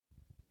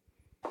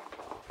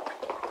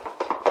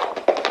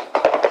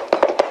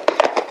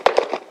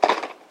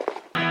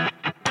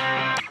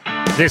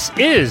This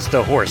is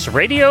the Horse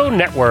Radio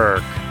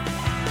Network.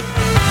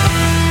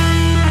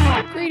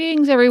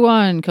 Greetings,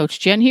 everyone. Coach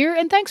Jen here,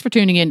 and thanks for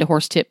tuning in to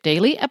Horse Tip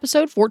Daily,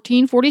 episode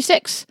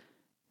 1446.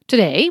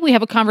 Today, we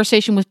have a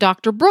conversation with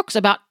Dr. Brooks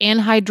about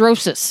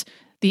anhidrosis,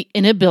 the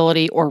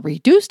inability or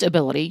reduced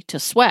ability to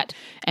sweat.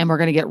 And we're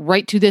going to get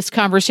right to this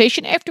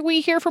conversation after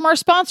we hear from our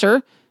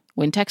sponsor,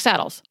 Wintec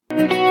Saddles.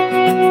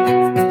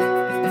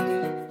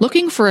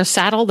 Looking for a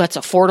saddle that's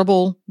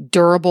affordable,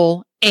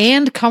 durable,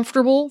 and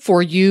comfortable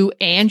for you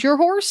and your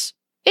horse?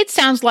 It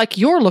sounds like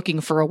you're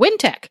looking for a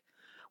Wintec.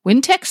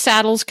 Wintec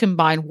saddles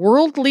combine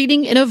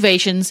world-leading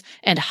innovations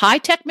and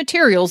high-tech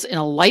materials in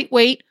a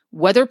lightweight,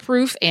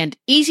 weatherproof, and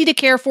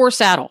easy-to-care-for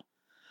saddle.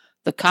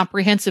 The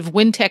comprehensive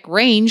Wintec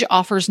range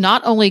offers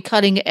not only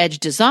cutting-edge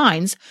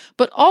designs,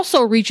 but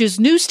also reaches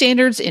new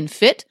standards in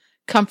fit,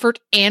 comfort,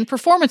 and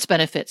performance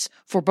benefits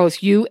for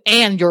both you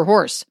and your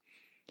horse.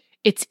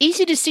 It's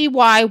easy to see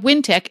why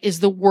Wintec is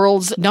the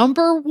world's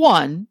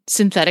 #1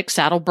 synthetic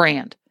saddle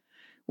brand.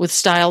 With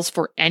styles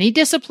for any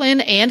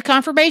discipline and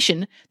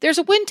conformation, there's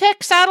a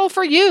Wintec saddle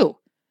for you.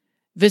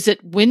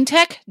 Visit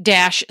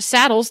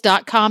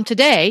wintec-saddles.com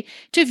today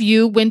to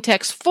view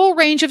Wintec's full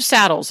range of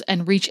saddles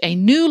and reach a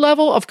new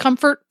level of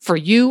comfort for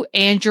you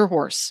and your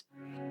horse.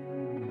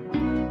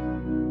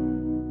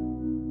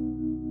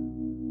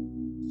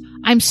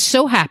 I'm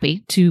so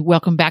happy to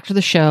welcome back to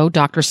the show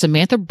Dr.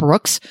 Samantha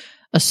Brooks,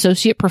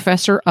 Associate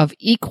Professor of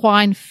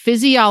Equine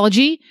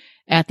Physiology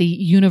at the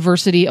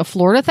University of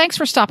Florida. Thanks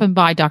for stopping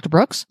by, Dr.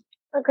 Brooks.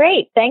 Oh,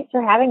 great. Thanks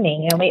for having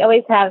me. And we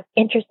always have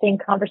interesting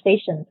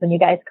conversations when you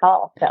guys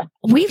call. So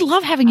we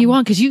love having you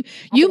on because you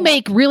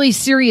make really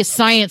serious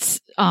science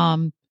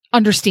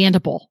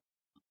understandable.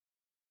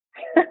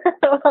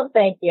 Well,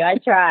 thank you. I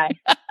try.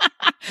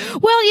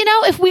 Well,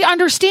 if we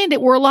understand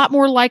it, we're a lot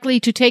more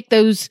likely to take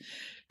those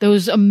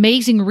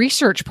amazing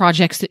research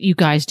projects that you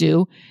guys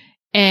do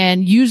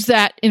and use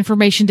that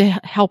information to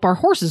help our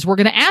horses. We're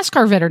going to ask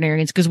our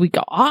veterinarians because we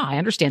go, I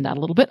understand that a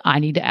little bit. I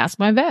need to ask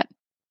my vet.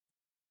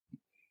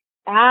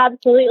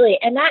 Absolutely.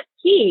 And that's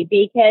key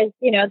because,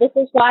 this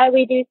is why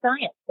we do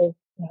science.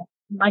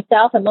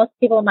 Myself and most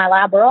people in my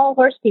lab, we're all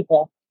horse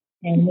people.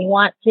 And we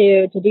want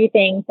to do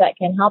things that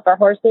can help our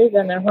horses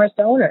and their horse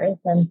owners.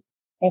 And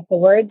if the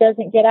word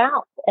doesn't get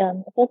out,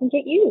 it doesn't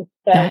get used.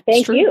 So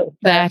thank you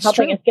for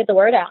helping us get the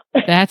word out.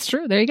 That's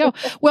true. There you go.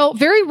 Well,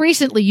 very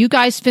recently, you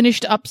guys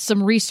finished up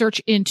some research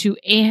into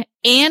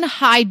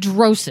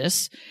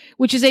anhidrosis,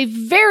 which is a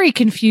very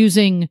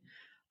confusing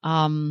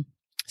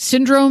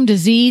syndrome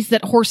disease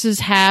that horses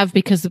have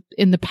because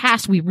in the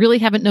past, we really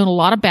haven't known a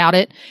lot about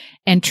it,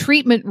 and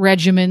treatment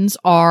regimens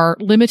are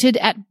limited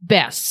at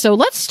best. So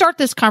let's start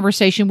this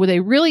conversation with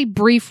a really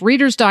brief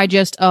Reader's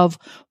Digest of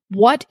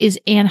what is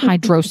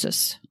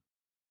anhidrosis?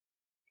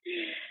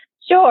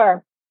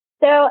 Sure.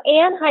 So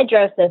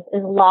anhidrosis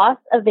is loss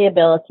of the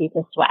ability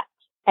to sweat.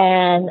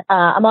 And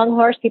among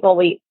horse people,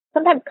 we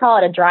sometimes call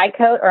it a dry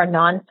coat or a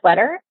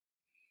non-sweater.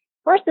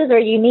 Horses are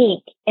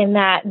unique in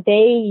that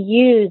they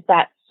use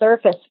that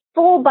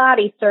full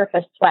body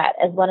surface sweat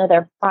as one of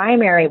their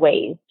primary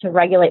ways to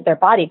regulate their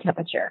body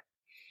temperature.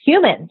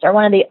 Humans are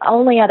one of the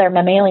only other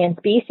mammalian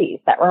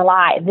species that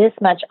rely this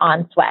much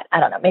on sweat.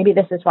 I don't know. Maybe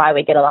this is why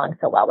we get along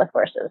so well with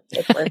horses.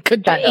 We're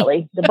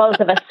generally the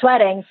both of us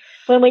sweating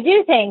when we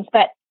do things.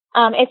 But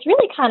it's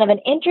really kind of an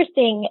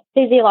interesting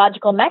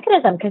physiological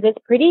mechanism because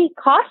it's pretty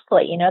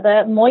costly.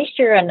 The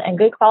moisture and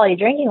good quality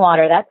drinking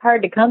water, that's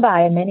hard to come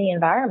by in many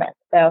environments.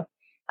 So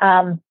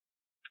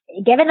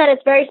given that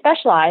it's very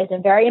specialized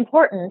and very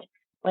important,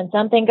 when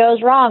something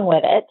goes wrong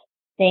with it,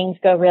 things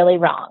go really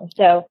wrong.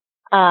 So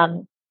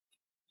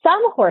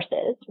some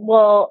horses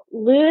will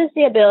lose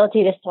the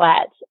ability to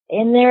sweat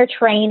in their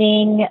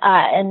training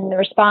in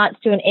response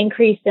to an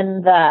increase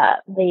in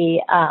the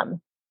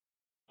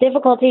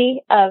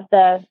difficulty of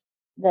the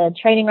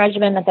training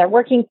regimen that they're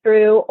working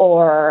through,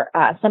 or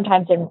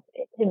sometimes in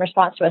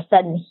response to a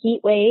sudden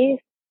heat wave.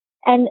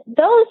 And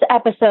those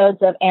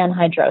episodes of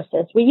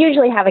anhidrosis, we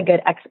usually have a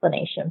good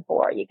explanation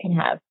for. You can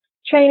have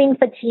training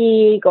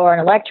fatigue or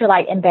an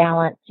electrolyte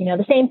imbalance.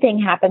 The same thing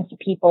happens to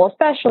people,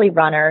 especially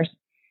runners.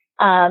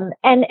 And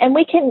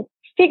we can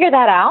figure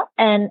that out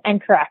and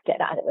correct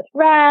it either with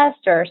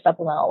rest or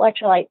supplemental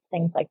electrolytes,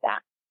 things like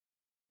that.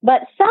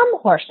 But some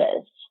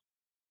horses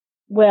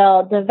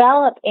will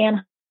develop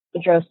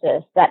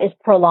anhidrosis that is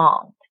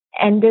prolonged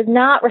and does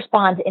not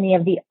respond to any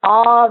of the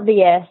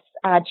obvious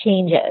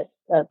changes.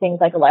 So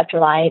things like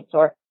electrolytes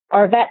or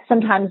vets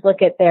sometimes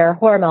look at their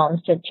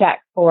hormones to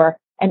check for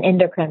an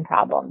endocrine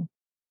problem.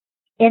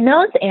 In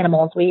those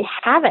animals, we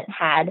haven't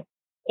had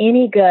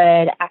any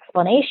good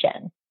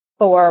explanation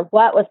for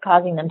what was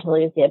causing them to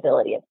lose the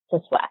ability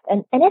to sweat.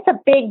 And it's a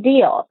big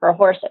deal for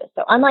horses.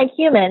 So unlike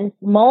humans,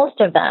 most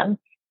of them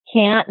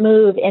can't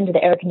move into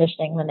the air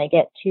conditioning when they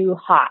get too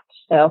hot.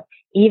 So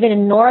even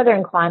in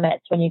northern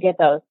climates, when you get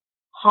those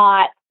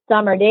hot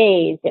summer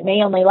days, it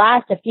may only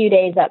last a few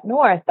days up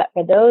north, but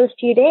for those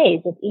few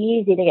days, it's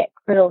easy to get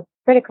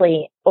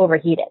critically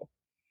overheated.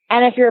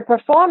 And if you're a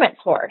performance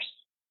horse,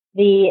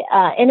 the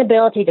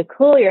inability to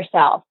cool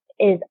yourself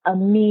is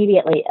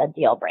immediately a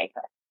deal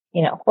breaker.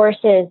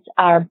 Horses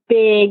are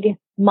big,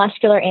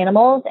 muscular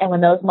animals, and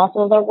when those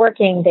muscles are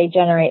working, they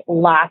generate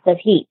lots of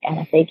heat. And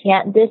if they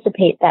can't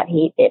dissipate that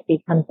heat, it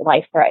becomes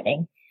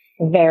life-threatening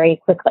very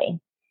quickly.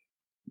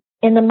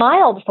 In the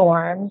mild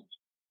forms,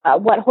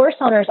 what horse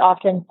owners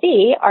often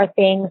see are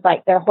things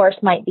like their horse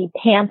might be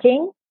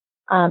panting,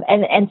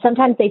 and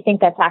sometimes they think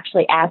that's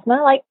actually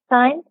asthma-like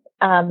signs,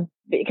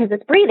 because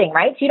it's breathing,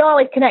 right? So you don't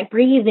always connect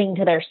breathing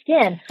to their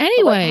skin.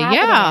 Anyway,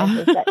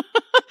 yeah.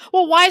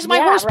 Well, why is my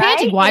horse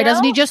panting? Why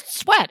doesn't he just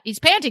sweat? He's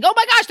panting. Oh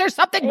my gosh, there's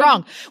something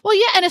wrong. Well,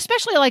 yeah, and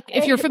especially like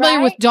if you're familiar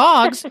with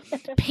dogs,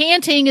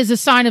 panting is a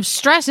sign of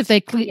stress if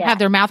they have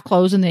their mouth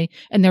closed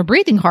and they're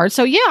breathing hard.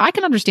 So yeah, I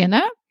can understand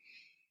that.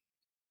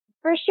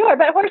 For sure,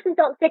 but horses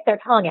don't stick their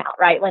tongue out,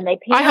 right, when they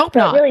pant. I hope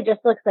not. It really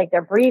just looks like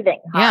they're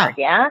breathing hard,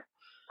 yeah?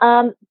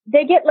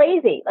 They get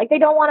lazy, like they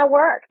don't want to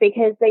work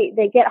because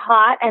they get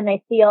hot and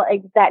they feel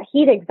that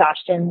heat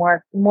exhaustion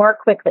more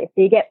quickly.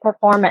 So you get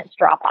performance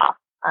drop off.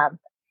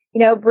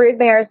 Brood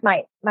mares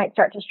might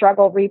start to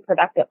struggle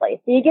reproductively.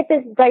 So you get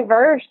this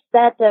diverse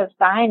set of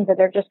signs that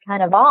they're just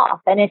kind of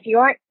off. And if you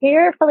aren't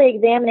carefully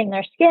examining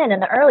their skin in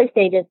the early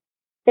stages,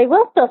 they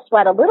will still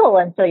sweat a little,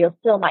 and so you'll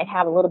still might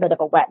have a little bit of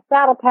a wet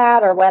saddle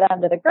pad or wet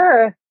under the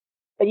girth,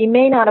 but you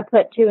may not have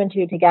put two and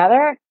two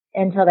together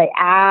until they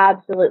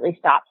absolutely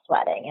stop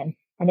sweating.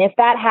 And if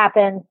that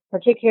happens,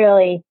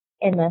 particularly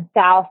in the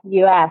South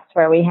U.S.,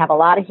 where we have a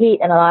lot of heat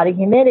and a lot of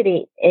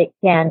humidity, it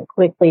can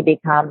quickly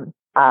become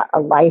a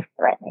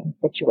life-threatening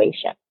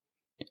situation.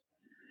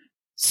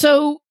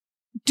 So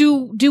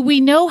do we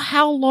know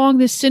how long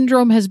this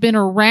syndrome has been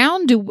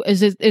around?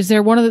 Is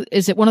it one of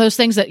those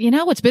things that,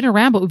 it's been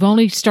around, but we've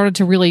only started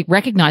to really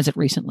recognize it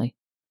recently?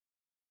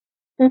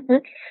 Mm-hmm.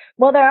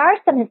 Well, there are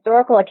some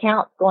historical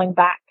accounts going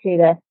back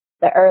to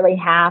the early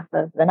half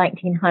of the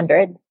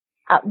 1900s,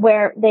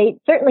 where they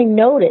certainly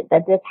noted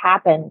that this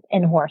happened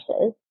in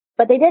horses,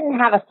 but they didn't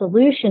have a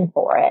solution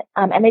for it.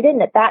 And they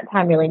didn't at that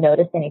time really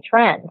notice any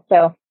trends.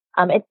 So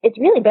it's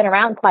really been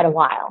around quite a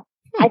while.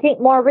 I think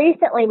more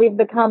recently we've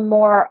become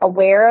more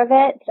aware of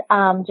it,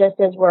 just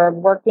as we're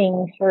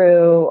working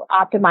through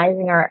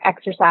optimizing our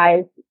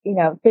exercise,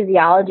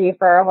 physiology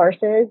for our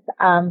horses.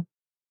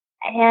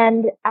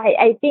 And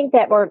I think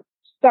that we're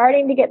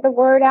starting to get the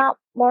word out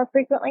more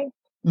frequently.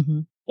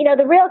 Mm-hmm.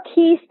 The real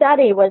key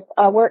study was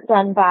work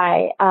done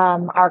by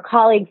our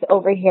colleagues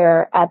over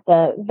here at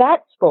the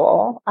vet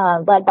school,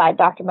 led by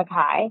Dr.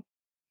 Mackay.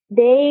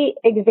 They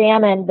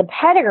examined the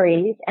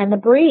pedigrees and the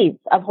breeds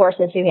of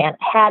horses who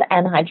had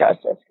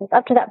anhidrosis. Because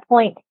up to that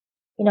point,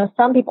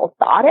 some people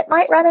thought it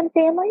might run in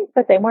families,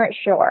 but they weren't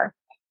sure.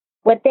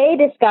 What they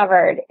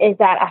discovered is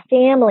that a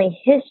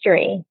family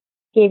history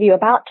gave you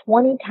about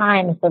 20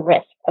 times the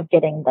risk of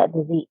getting the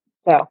disease.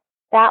 So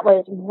that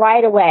was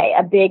right away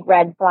a big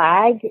red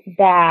flag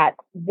that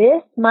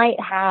this might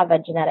have a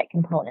genetic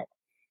component.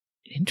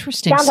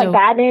 Interesting. Sounds like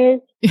bad news.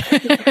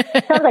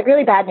 Sounds like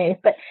really bad news,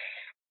 but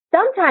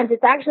sometimes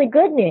it's actually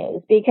good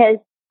news because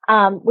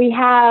we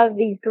have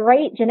these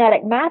great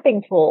genetic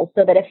mapping tools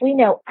so that if we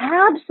know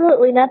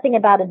absolutely nothing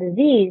about a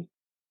disease,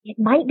 it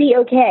might be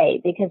okay,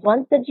 because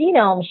once the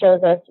genome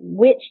shows us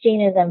which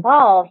gene is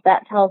involved,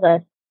 that tells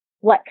us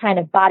what kind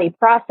of body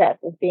process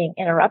is being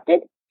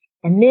interrupted.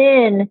 And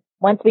then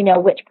once we know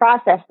which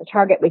process to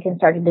target, we can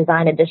start to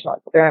design additional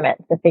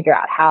experiments to figure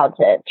out how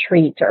to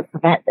treat or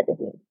prevent the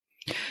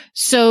disease.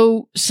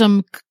 So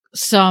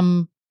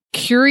some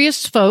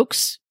curious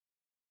folks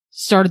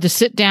started to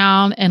sit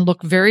down and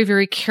look very,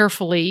 very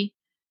carefully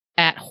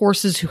at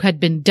horses who had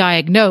been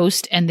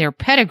diagnosed and their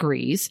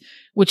pedigrees,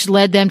 which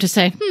led them to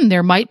say,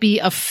 there might be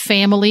a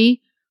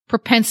family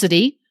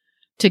propensity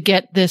to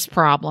get this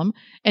problem.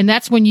 And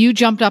that's when you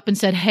jumped up and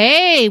said,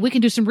 hey, we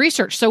can do some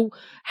research. So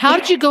how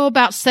did you go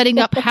about setting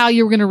up how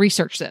you were going to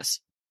research this?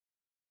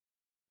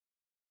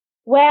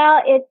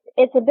 Well,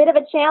 it's a bit of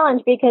a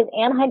challenge because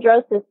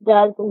anhidrosis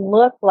does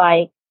look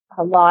like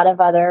a lot of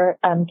other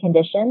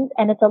conditions,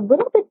 and it's a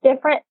little bit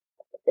different.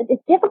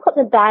 It's difficult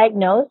to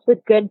diagnose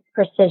with good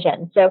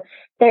precision. So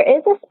there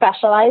is a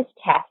specialized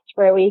test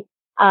where we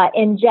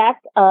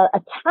inject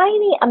a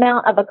tiny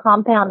amount of a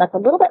compound that's a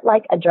little bit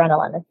like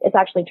adrenaline. It's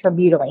actually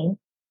terbutaline.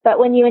 But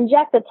when you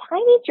inject a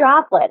tiny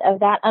droplet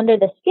of that under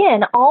the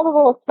skin, all the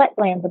little sweat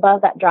glands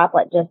above that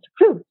droplet just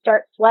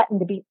start sweating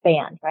to beat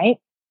band, right?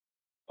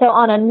 So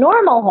on a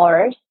normal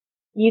horse,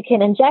 you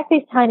can inject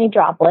these tiny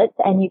droplets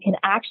and you can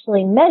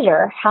actually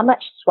measure how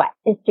much sweat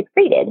is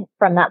secreted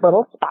from that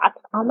little spot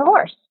on the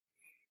horse.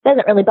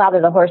 Doesn't really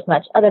bother the horse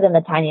much other than the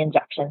tiny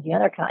injections. They're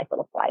kind of like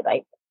little fly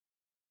bites.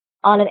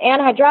 On an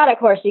anhydrotic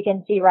horse, you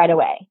can see right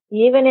away.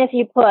 Even if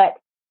you put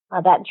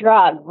that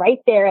drug right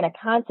there in a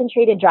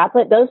concentrated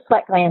droplet, those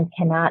sweat glands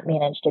cannot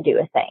manage to do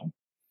a thing.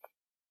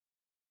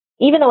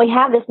 Even though we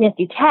have this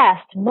nifty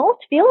test, most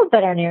field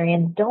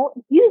veterinarians don't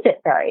use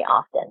it very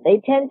often. They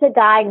tend to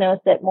diagnose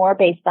it more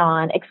based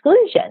on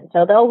exclusion.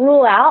 So they'll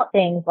rule out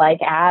things like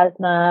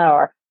asthma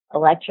or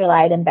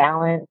electrolyte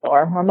imbalance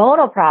or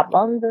hormonal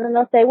problems. And then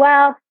they'll say,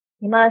 well,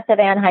 he must have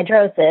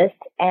anhydrosis,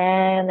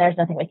 and there's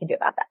nothing we can do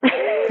about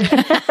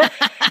that.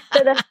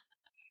 So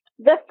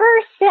the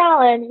first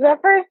challenge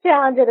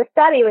of the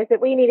study was that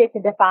we needed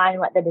to define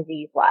what the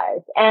disease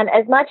was. And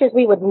as much as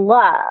we would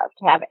love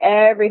to have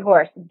every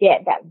horse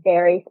get that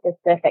very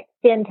specific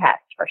skin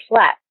test for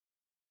SLEP,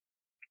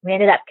 we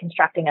ended up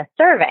constructing a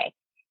survey.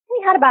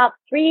 We had about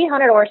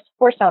 300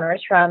 horse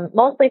owners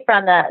mostly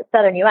from the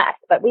southern U.S.,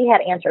 but we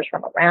had answers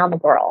from around the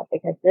world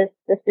because this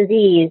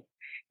disease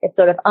is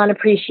sort of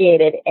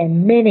unappreciated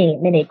in many,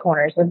 many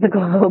corners of the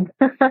globe.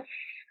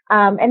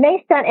 And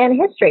they sent in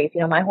histories.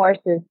 My horse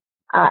is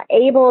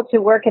able to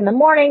work in the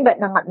morning, but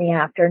not in the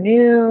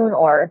afternoon,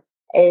 or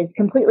is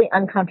completely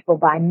uncomfortable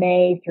by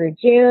May through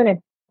June. And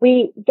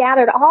we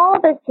gathered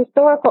all this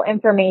historical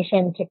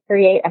information to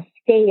create a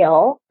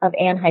scale of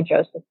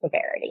anhydrosis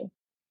severity.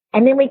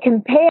 And then we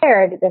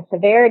compared the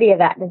severity of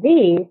that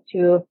disease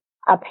to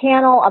a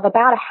panel of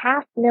about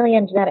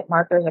 500,000 genetic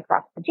markers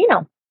across the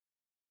genome.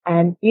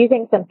 And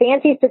using some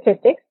fancy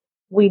statistics,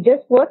 we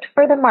just looked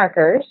for the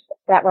markers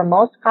that were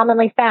most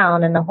commonly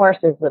found in the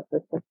horses with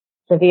this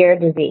severe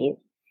disease.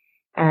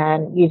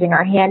 And using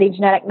our handy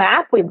genetic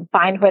map, we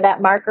find where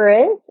that marker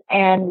is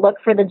and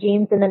look for the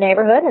genes in the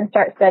neighborhood and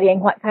start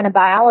studying what kind of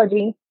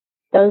biology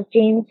those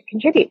genes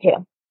contribute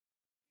to.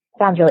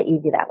 Sounds really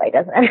easy that way,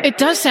 doesn't it? It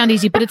does sound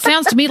easy, but it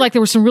sounds to me like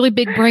there were some really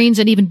big brains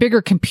and even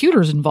bigger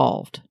computers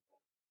involved.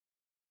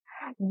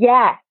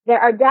 Yes, there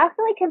are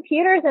definitely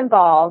computers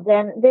involved.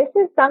 And this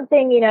is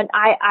something,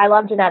 I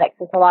love genetics.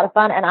 It's a lot of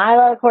fun, and I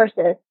love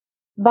horses.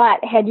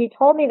 But had you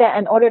told me that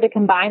in order to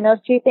combine those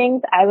two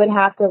things, I would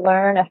have to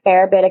learn a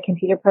fair bit of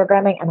computer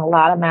programming and a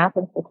lot of math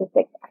and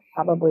statistics, I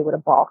probably would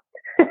have balked.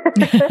 I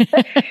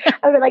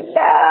would be like,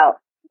 no.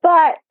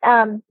 But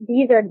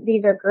these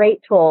are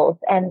great tools,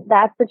 and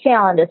that's the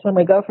challenge. Is when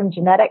we go from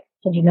genetics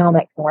to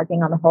genomics and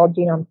working on the whole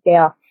genome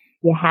scale,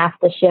 you have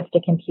to shift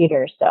to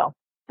computers. So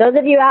those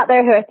of you out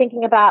there who are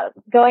thinking about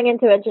going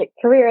into a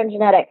career in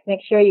genetics, make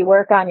sure you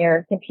work on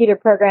your computer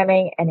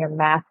programming and your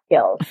math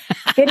skills.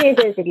 Good news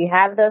is, if you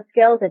have those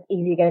skills, it's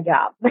easy to get a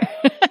job.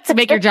 To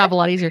make your job a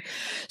lot easier.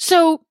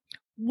 So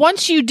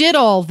once you did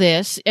all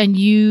this and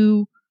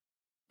you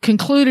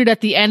concluded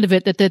at the end of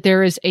it that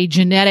there is a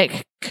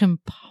genetic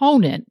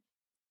component,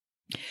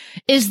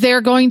 is there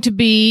going to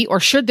be,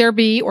 or should there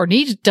be, or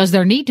does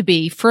there need to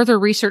be further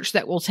research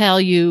that will tell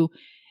you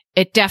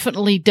it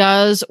definitely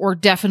does or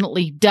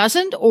definitely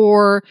doesn't?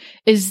 Or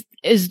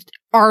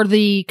are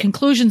the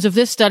conclusions of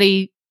this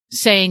study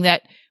saying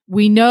that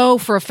we know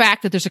for a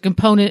fact that there's a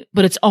component,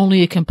 but it's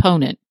only a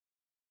component?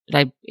 Did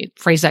I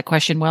phrase that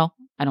question well?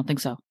 I don't think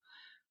so.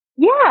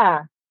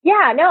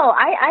 Yeah, no,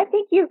 I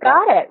think you've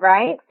got it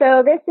right.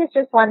 So this is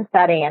just one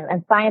study,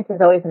 and science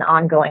is always an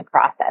ongoing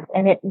process.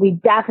 And we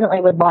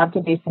definitely would love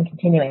to do some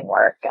continuing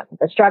work.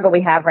 The struggle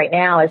we have right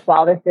now is,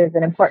 while this is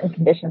an important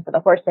condition for the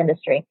horse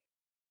industry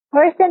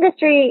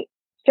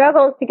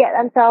struggles to get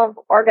themselves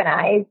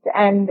organized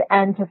and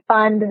to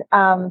fund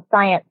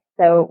science.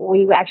 So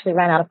we actually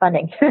ran out of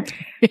funding. But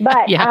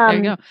there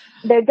you go.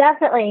 They're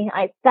definitely,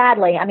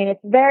 sadly,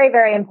 it's very,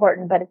 very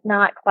important, but it's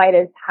not quite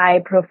as high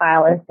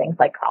profile as things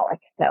like colic.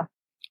 So.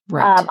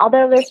 Right.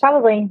 Although there's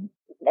probably,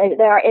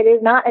 it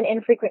is not an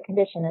infrequent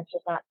condition. It's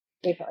just not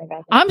frequently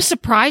present. I'm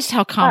surprised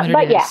how common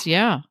it is.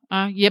 Yeah.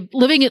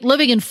 Living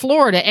in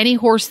Florida, any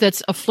horse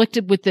that's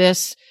afflicted with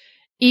this,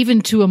 even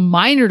to a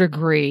minor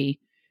degree,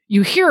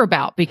 you hear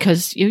about,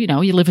 because, you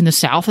live in the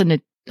South and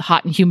it's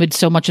hot and humid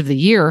so much of the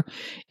year,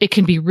 it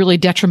can be really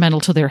detrimental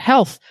to their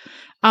health.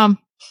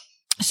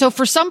 So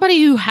for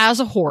somebody who has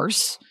a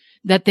horse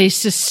that they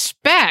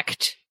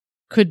suspect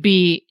could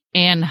be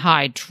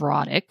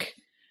anhydrotic,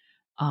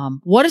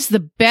 what is the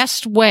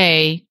best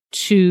way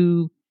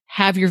to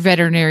have your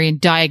veterinarian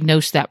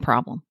diagnose that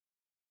problem?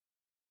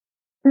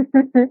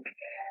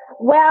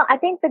 Well, I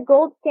think the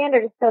gold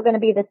standard is still going to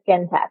be the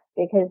skin test,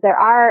 because there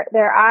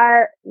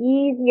are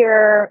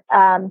easier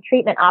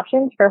treatment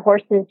options for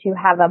horses who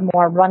have a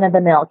more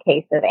run-of-the-mill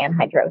case of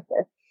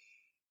anhydrosis.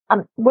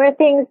 Where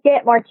things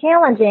get more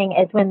challenging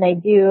is when they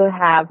do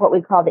have what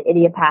we call the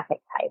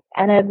idiopathic type.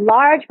 And a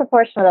large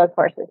proportion of those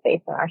horses,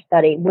 based on our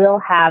study, will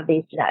have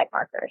these genetic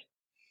markers.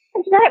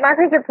 And genetic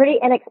markers are pretty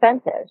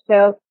inexpensive.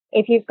 So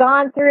if you've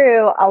gone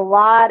through a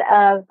lot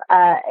of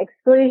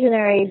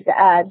exclusionary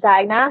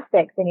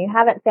diagnostics and you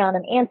haven't found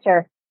an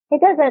answer,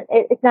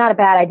 it's not a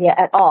bad idea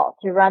at all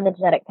to run the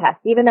genetic test,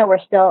 even though we're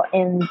still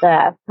in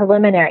the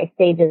preliminary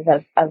stages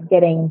of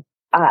getting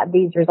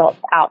these results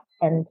out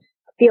and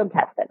field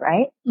tested,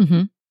 right?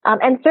 Mm-hmm.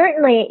 And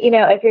certainly,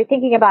 if you're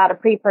thinking about a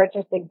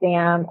pre-purchase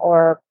exam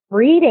or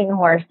breeding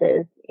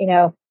horses,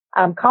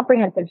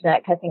 comprehensive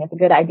genetic testing is a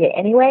good idea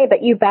anyway,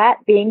 but you bet,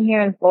 being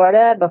here in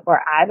Florida, before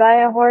I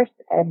buy a horse,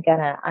 I'm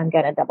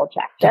gonna double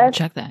check. Just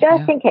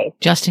in case.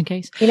 Just in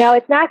case.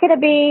 It's not gonna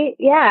be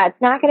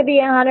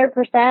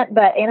 100%,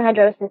 but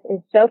anhydrosis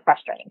is so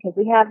frustrating because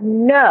we have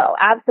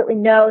absolutely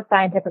no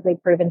scientifically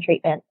proven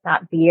treatments,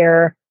 not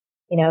beer,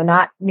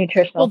 not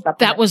nutritional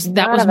supplements.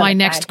 That was my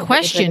next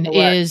question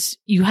is,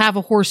 you have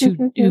a horse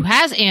who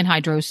has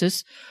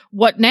anhydrosis.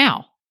 What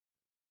now?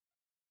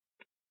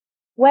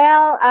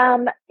 Well,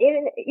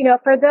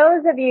 for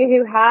those of you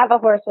who have a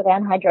horse with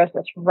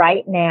anhidrosis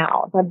right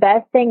now, the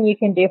best thing you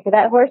can do for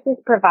that horse is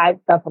provide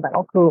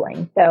supplemental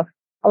cooling. So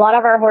a lot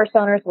of our horse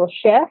owners will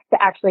shift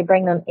to actually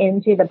bring them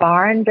into the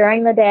barn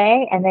during the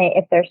day. And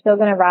if they're still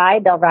going to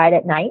ride, they'll ride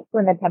at night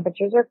when the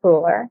temperatures are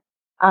cooler.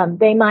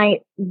 They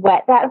might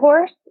wet that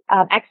horse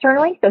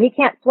externally, so he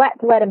can't sweat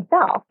to wet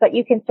himself, but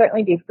you can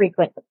certainly do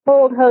frequent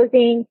cold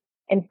hosing,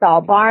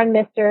 install barn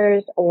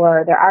misters,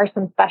 or there are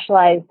some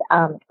specialized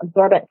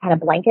absorbent kind of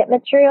blanket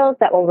materials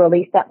that will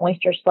release that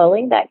moisture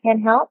slowly that can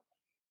help.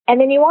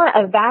 And then you want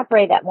to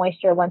evaporate that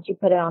moisture once you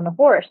put it on the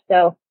horse.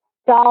 So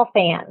stall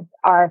fans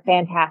are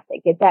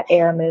fantastic. Get that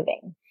air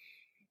moving.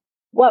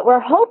 What we're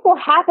hope will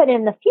happen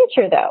in the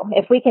future, though,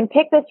 if we can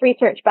pick this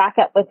research back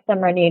up with some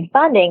renewed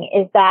funding,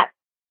 is that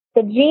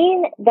the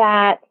gene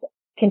that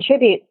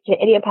contributes to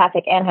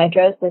idiopathic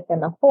anhidrosis in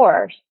the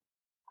horse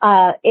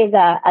is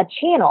a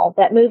channel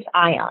that moves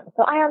ions.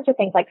 So ions are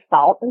things like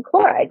salt and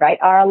chloride, right?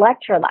 Our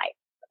electrolytes.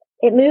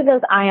 It moves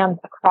those ions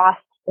across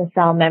the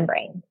cell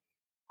membrane.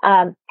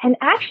 And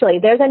actually,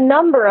 there's a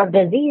number of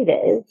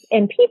diseases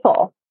in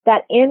people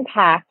that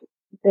impact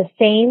the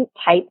same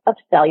type of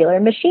cellular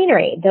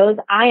machinery, those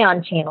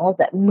ion channels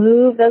that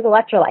move those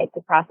electrolytes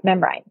across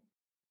membranes.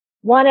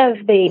 One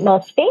of the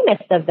most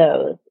famous of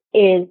those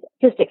is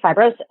cystic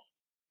fibrosis.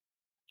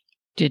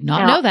 Did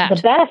not know that.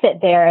 The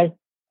benefit there is,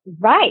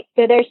 right.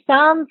 So there's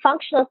some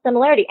functional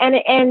similarity.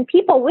 And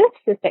people with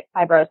cystic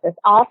fibrosis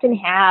often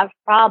have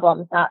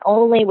problems, not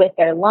only with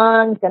their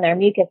lungs and their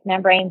mucous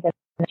membranes and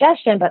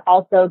digestion, but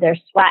also their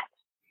sweat.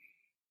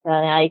 So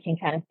now you can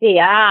kind of see,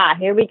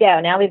 here we go.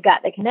 Now we've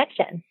got the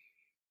connection.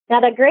 Now,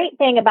 the great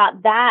thing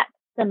about that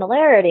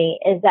similarity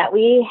is that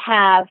we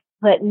have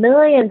put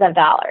millions of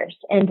dollars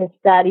into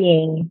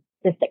studying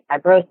cystic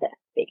fibrosis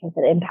because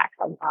it impacts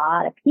a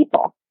lot of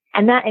people.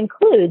 And that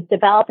includes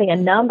developing a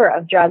number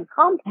of drug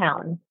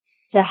compounds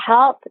to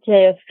help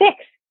to fix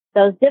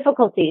those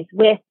difficulties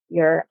with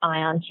your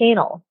ion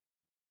channels.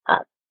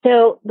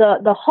 So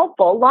the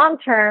hopeful,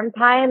 long-term,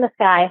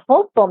 pie-in-the-sky,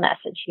 hopeful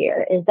message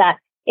here is that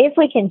if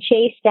we can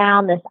chase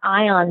down this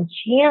ion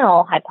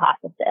channel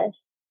hypothesis,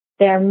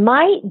 there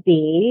might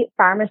be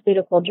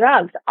pharmaceutical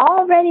drugs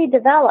already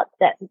developed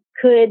that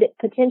could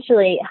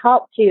potentially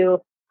help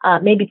to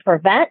maybe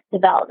prevent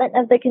development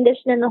of the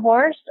condition in the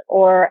horse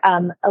or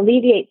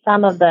alleviate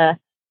some of the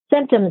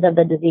symptoms of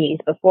the disease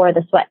before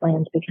the sweat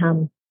glands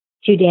become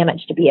too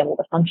damaged to be able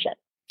to function.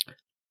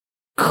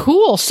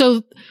 Cool.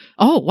 So,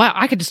 wow,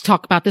 I could just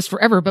talk about this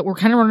forever, but we're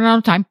kind of running out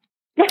of time.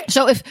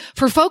 So if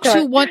for folks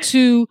who want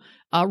to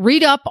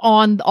read up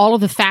on all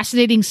of the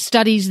fascinating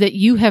studies that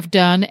you have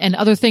done and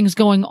other things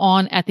going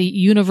on at the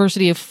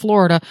University of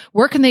Florida,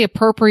 where can they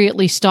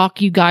appropriately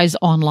stalk you guys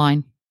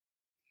online?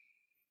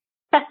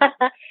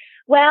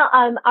 Well,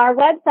 our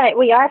website,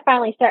 we are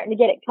finally starting to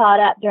get it caught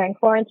up during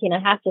quarantine. I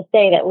have to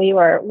say that we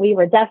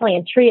were definitely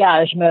in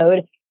triage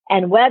mode,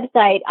 and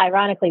website,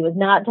 ironically, was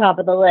not top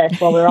of the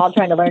list while we were all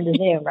trying to learn to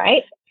Zoom,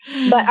 right?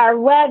 But our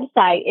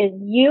website is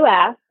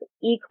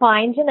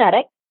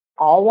usequinegenetics,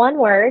 all one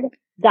word,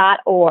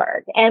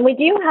 .org. And we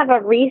do have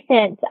a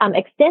recent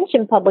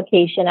extension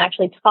publication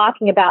actually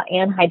talking about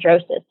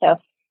anhidrosis. So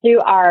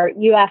through our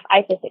UF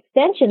ISIS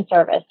extension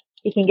service,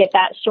 you can get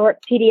that short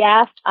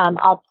PDF.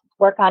 I'll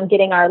work on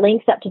getting our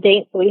links up to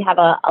date. So we have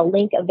a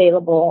link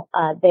available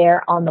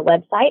there on the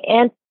website.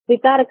 And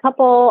we've got a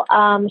couple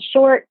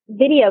short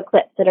video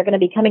clips that are going to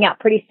be coming out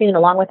pretty soon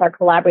along with our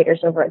collaborators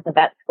over at the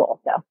vet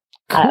school. So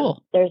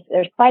cool.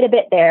 There's quite a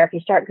bit there. If you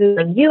start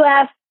Googling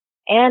UF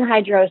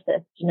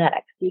anhidrosis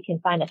genetics, you can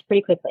find us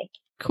pretty quickly.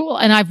 Cool.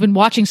 And I've been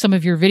watching some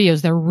of your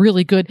videos. They're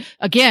really good.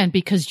 Again,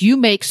 because you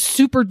make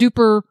super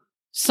duper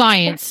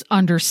science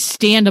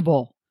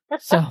understandable.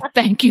 So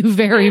thank you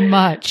very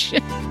much.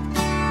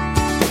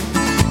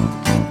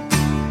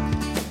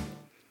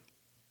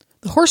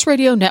 The Horse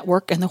Radio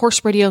Network and the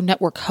Horse Radio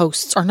Network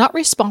hosts are not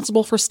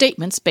responsible for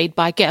statements made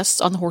by guests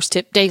on the Horse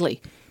Tip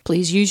Daily.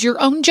 Please use your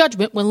own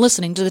judgment when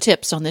listening to the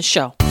tips on this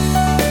show.